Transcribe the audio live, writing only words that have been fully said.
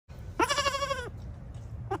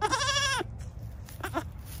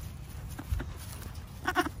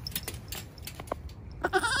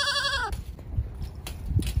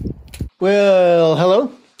Well,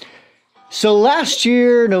 hello. So last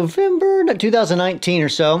year, November 2019 or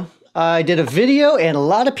so, I did a video and a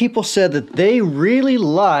lot of people said that they really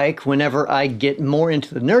like whenever I get more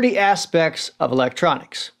into the nerdy aspects of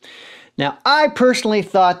electronics. Now, I personally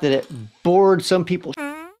thought that it bored some people.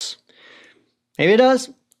 Maybe it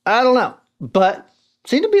does. I don't know. But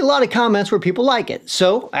seemed to be a lot of comments where people like it.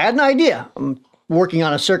 So I had an idea. I'm working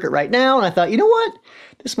on a circuit right now and I thought, you know what?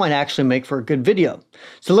 This might actually make for a good video.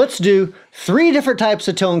 So let's do 3 different types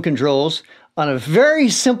of tone controls on a very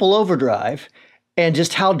simple overdrive and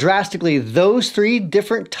just how drastically those 3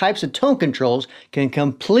 different types of tone controls can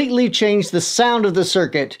completely change the sound of the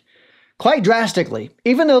circuit quite drastically,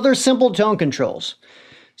 even though they're simple tone controls.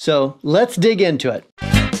 So let's dig into it.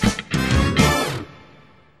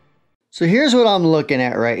 So here's what I'm looking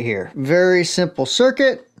at right here. Very simple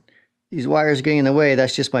circuit. These wires getting in the way,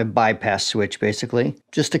 that's just my bypass switch basically.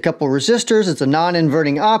 Just a couple resistors, it's a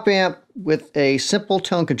non-inverting op amp with a simple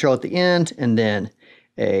tone control at the end and then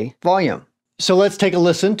a volume. So let's take a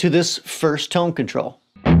listen to this first tone control.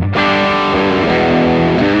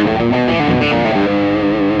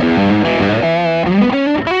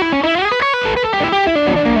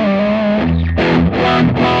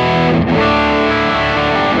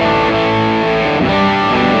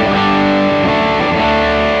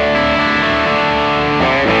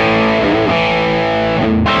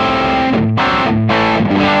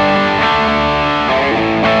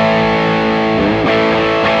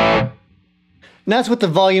 And that's with the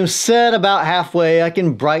volume set about halfway. I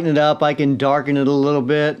can brighten it up, I can darken it a little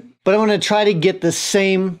bit, but I want to try to get the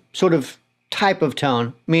same sort of type of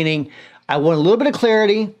tone, meaning I want a little bit of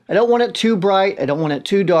clarity. I don't want it too bright. I don't want it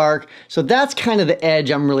too dark. So that's kind of the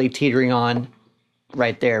edge I'm really teetering on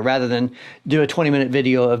right there, rather than do a 20-minute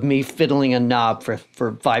video of me fiddling a knob for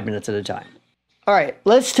 5 minutes at a time. All right,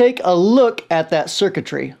 let's take a look at that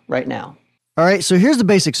circuitry right now. All right, so here's the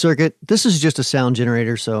basic circuit. This is just a sound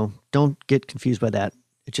generator, so don't get confused by that.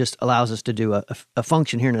 It just allows us to do a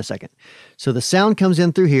function here in a second. So the sound comes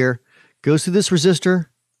in through here, goes through this resistor,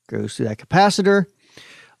 goes through that capacitor.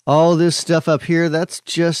 All this stuff up here, that's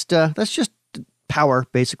just power,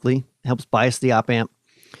 basically. It helps bias the op amp.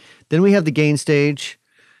 Then we have the gain stage.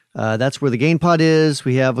 That's where the gain pot is.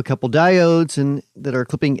 We have a couple diodes that are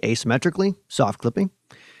clipping asymmetrically, soft clipping.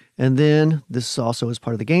 And then this also is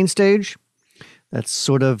part of the gain stage. That's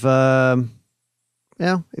sort of,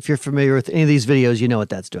 if you're familiar with any of these videos, you know what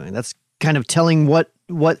that's doing. That's kind of telling what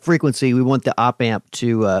frequency we want the op amp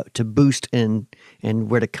to boost and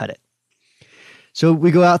where to cut it. So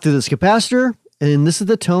we go out through this capacitor, and this is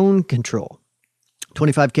the tone control.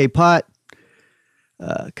 25K pot,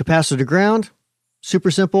 capacitor to ground,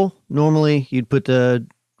 super simple. Normally you'd put the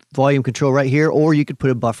volume control right here, or you could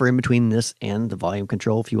put a buffer in between this and the volume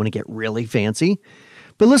control if you want to get really fancy.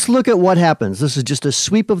 But let's look at what happens. This is just a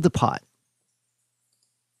sweep of the pot.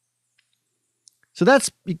 So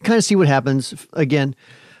you kind of see what happens. Again,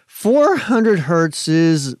 400 hertz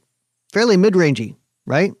is fairly mid-rangey,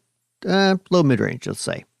 right? Low mid-range, let's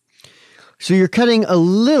say. So you're cutting a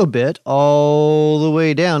little bit all the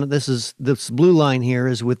way down. This blue line here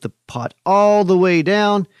is with the pot all the way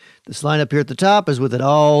down. This line up here at the top is with it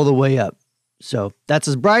all the way up. So that's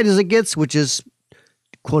as bright as it gets, which is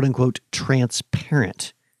quote unquote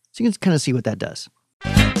transparent. So you can kind of see what that does.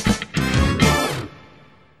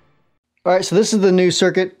 All right, so this is the new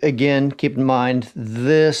circuit. Again, keep in mind,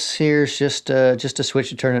 this here is just a switch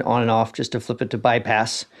to turn it on and off, just to flip it to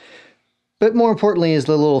bypass. But more importantly is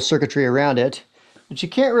the little circuitry around it, which you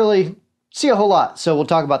can't really see a whole lot. So we'll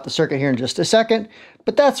talk about the circuit here in just a second,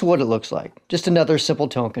 but that's what it looks like. Just another simple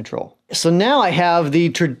tone control. So now I have the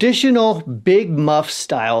traditional Big Muff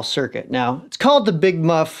style circuit. Now, it's called the Big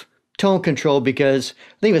Muff tone control because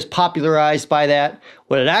I think it was popularized by that.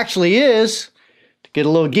 What it actually is, to get a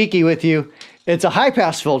little geeky with you, it's a high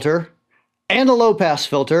pass filter and a low pass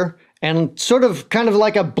filter, and kind of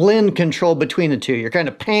like a blend control between the two. You're kind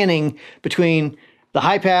of panning between the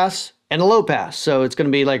high pass and the low pass. So it's going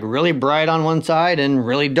to be like really bright on one side and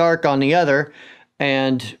really dark on the other.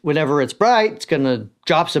 And whenever it's bright, it's going to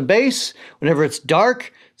drop some bass. Whenever it's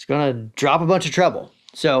dark, it's going to drop a bunch of treble.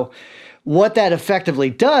 So what that effectively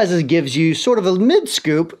does is it gives you sort of a mid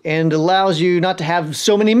scoop and allows you not to have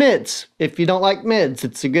so many mids. If you don't like mids,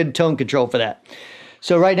 it's a good tone control for that.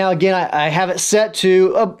 So right now, again, I have it set to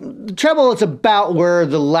the treble. It's about where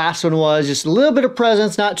the last one was, just a little bit of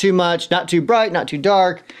presence, not too much, not too bright, not too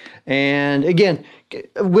dark. And again,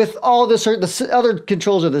 with all this, the other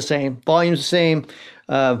controls are the same. Volume's the same,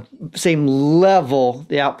 same level,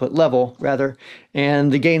 the output level rather,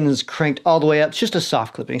 and the gain is cranked all the way up. It's just a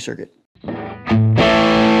soft clipping circuit.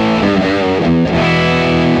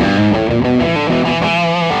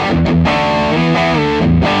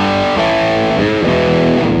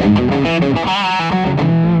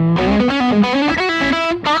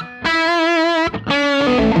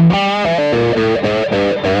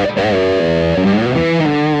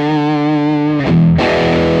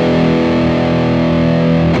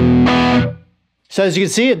 So as you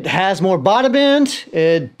can see, it has more bottom end.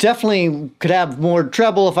 It definitely could have more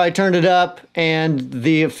treble if I turned it up, and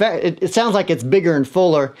the effect, it sounds like it's bigger and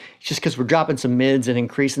fuller. It's just because we're dropping some mids and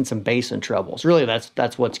increasing some bass and trebles. Really,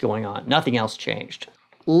 that's what's going on. Nothing else changed.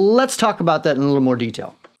 Let's talk about that in a little more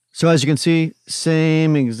detail. So as you can see,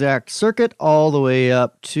 same exact circuit all the way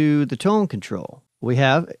up to the tone control. We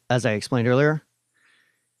have, as I explained earlier,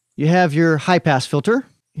 you have your high pass filter,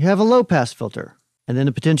 you have a low pass filter, and then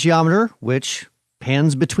a potentiometer, which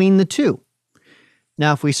pans between the two.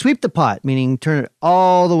 Now, if we sweep the pot, meaning turn it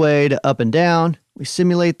all the way to up and down, we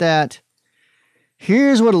simulate that.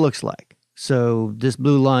 Here's what it looks like. So this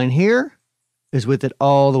blue line here is with it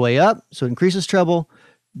all the way up. So it increases treble,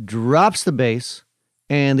 drops the bass,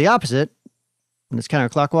 and the opposite, when it's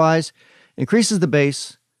counterclockwise, increases the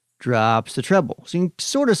bass, drops the treble. So you can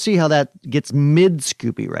sort of see how that gets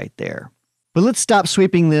mid-scoopy right there. But let's stop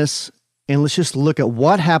sweeping this and let's just look at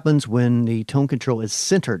what happens when the tone control is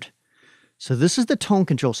centered. So this is the tone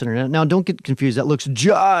control center. Now don't get confused. That looks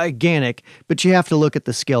gigantic, but you have to look at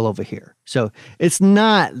the scale over here. So it's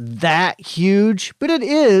not that huge, but it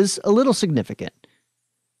is a little significant.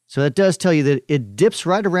 So that does tell you that it dips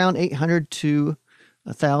right around 800 to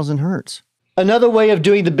 1000 hertz. Another way of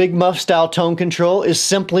doing the Big Muff style tone control is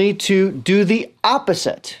simply to do the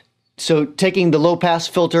opposite. So taking the low pass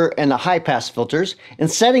filter and the high pass filters and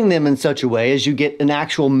setting them in such a way as you get an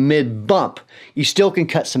actual mid bump. You still can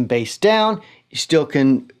cut some bass down, you still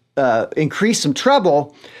can increase some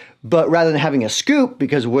treble, but rather than having a scoop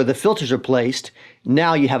because of where the filters are placed,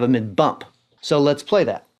 now you have a mid bump. So let's play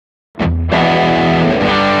that.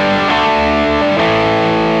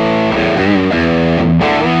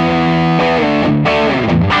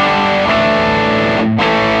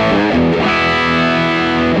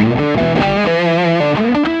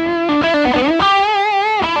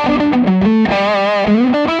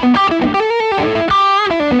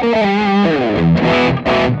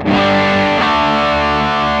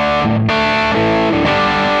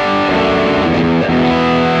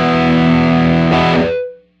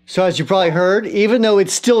 So as you probably heard, even though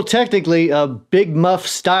it's still technically a Big Muff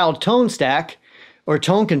style tone stack or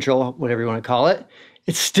tone control, whatever you want to call it,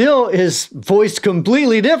 it still is voiced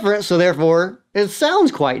completely different. So therefore it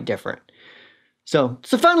sounds quite different. So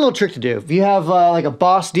it's a fun little trick to do. If you have like a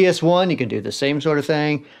Boss DS1, you can do the same sort of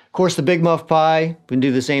thing. Of course, the Big Muff Pi, you can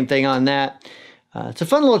do the same thing on that. It's a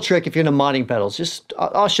fun little trick if you're into modding pedals.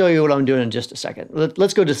 I'll show you what I'm doing in just a second.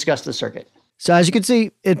 Let's go discuss the circuit. So as you can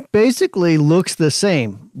see, it basically looks the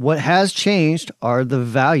same. What has changed are the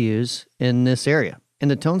values in this area, in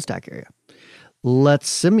the tone stack area. Let's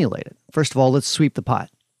simulate it. First of all, let's sweep the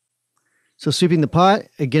pot. So sweeping the pot,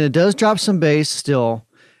 again, it does drop some bass still.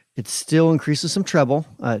 It still increases some treble.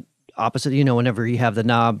 Opposite, whenever you have the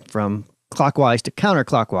knob from clockwise to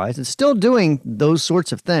counterclockwise, it's still doing those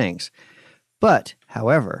sorts of things. But,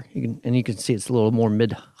 however, you can see it's a little more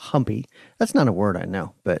mid-humpy. That's not a word, I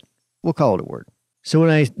know, but we'll call it a word. So when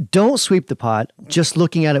I don't sweep the pot, just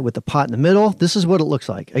looking at it with the pot in the middle, this is what it looks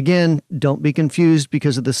like. Again, don't be confused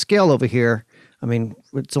because of the scale over here. I mean,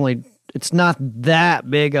 it's not that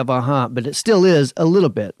big of a hump, but it still is a little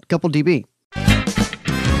bit, a couple dB.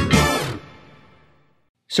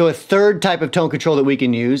 So a third type of tone control that we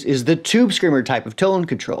can use is the tube screamer type of tone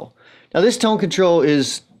control. Now this tone control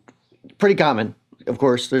is pretty common. Of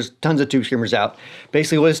course, there's tons of tube screamers out.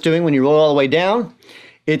 Basically what it's doing when you roll all the way down,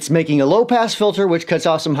 it's making a low pass filter, which cuts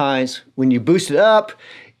off some highs. When you boost it up,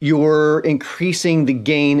 you're increasing the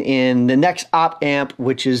gain in the next op amp,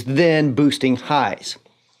 which is then boosting highs.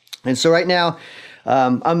 And so right now,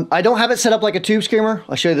 I don't have it set up like a tube screamer.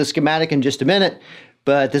 I'll show you the schematic in just a minute,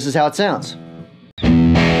 but this is how it sounds.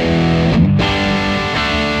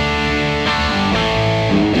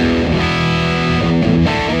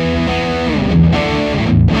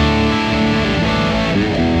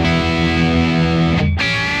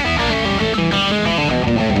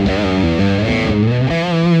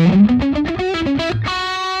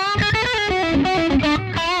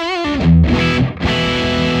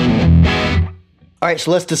 All right,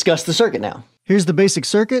 so let's discuss the circuit now. Here's the basic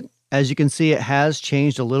circuit. As you can see, it has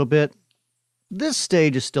changed a little bit. This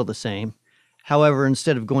stage is still the same. However,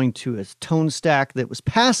 instead of going to a tone stack that was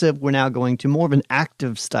passive, we're now going to more of an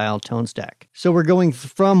active style tone stack. So we're going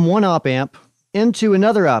from one op amp into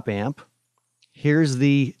another op amp. Here's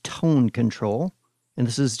the tone control. And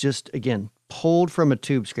this is just, again, pulled from a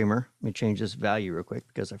tube screamer. Let me change this value real quick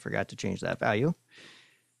because I forgot to change that value.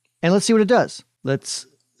 And let's see what it does. Let's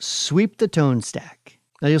sweep the tone stack.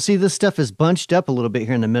 Now you'll see this stuff is bunched up a little bit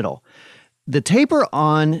here in the middle. The taper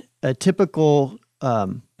on a typical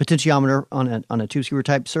potentiometer on a tube screamer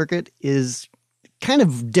type circuit is kind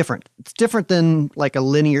of different. It's different than like a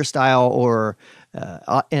linear style or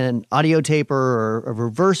an audio taper or a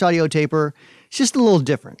reverse audio taper. It's just a little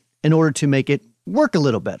different in order to make it work a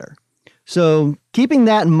little better. So keeping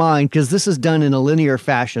that in mind, because this is done in a linear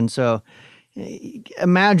fashion, so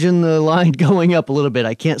imagine the line going up a little bit.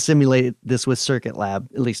 I can't simulate this with Circuit Lab,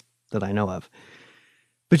 at least that I know of.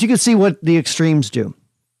 But you can see what the extremes do.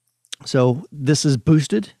 So this is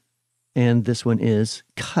boosted, and this one is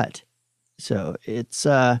cut. So it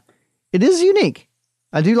is unique.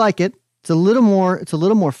 I do like it. It's a little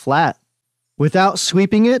more flat. Without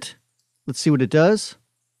sweeping it, let's see what it does.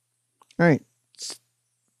 All right.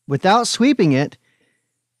 Without sweeping it,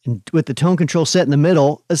 and with the tone control set in the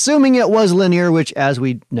middle, assuming it was linear, which as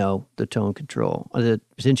we know, the tone control, or the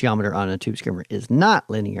potentiometer on a tube screamer is not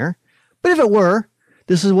linear. But if it were,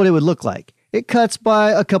 this is what it would look like. It cuts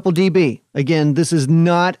by a couple dB. Again, this is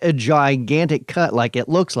not a gigantic cut like it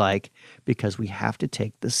looks like, because we have to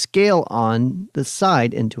take the scale on the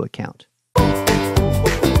side into account.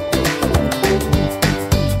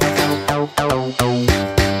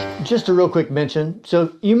 Just a real quick mention.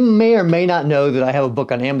 So you may or may not know that I have a book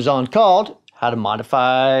on Amazon called How to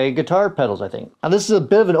Modify Guitar Pedals, I think. Now this is a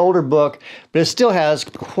bit of an older book, but it still has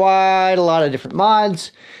quite a lot of different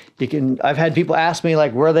mods. I've had people ask me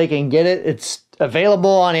like where they can get it. It's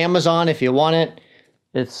available on Amazon if you want it.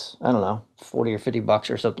 It's, I don't know, 40 or 50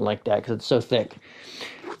 bucks or something like that because it's so thick.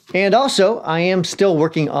 And also, I am still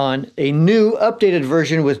working on a new updated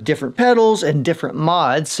version with different pedals and different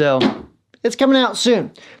mods, so it's coming out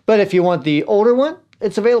soon. But if you want the older one,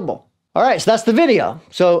 it's available. All right, so that's the video.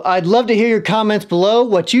 So I'd love to hear your comments below,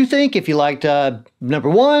 what you think, if you liked number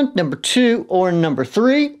 1, number 2, or number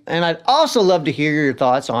 3. And I'd also love to hear your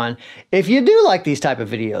thoughts on if you do like these type of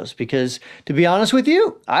videos, because to be honest with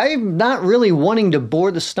you, I'm not really wanting to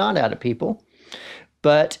bore the snot out of people,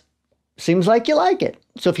 but seems like you like it.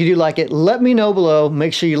 So if you do like it, let me know below.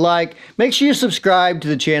 Make sure you like, make sure you subscribe to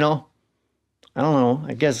the channel. I don't know,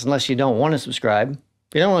 I guess unless you don't want to subscribe.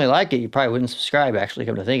 If you don't really like it, you probably wouldn't subscribe, actually,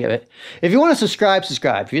 come to think of it. If you want to subscribe,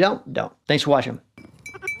 subscribe. If you don't, don't. Thanks for watching.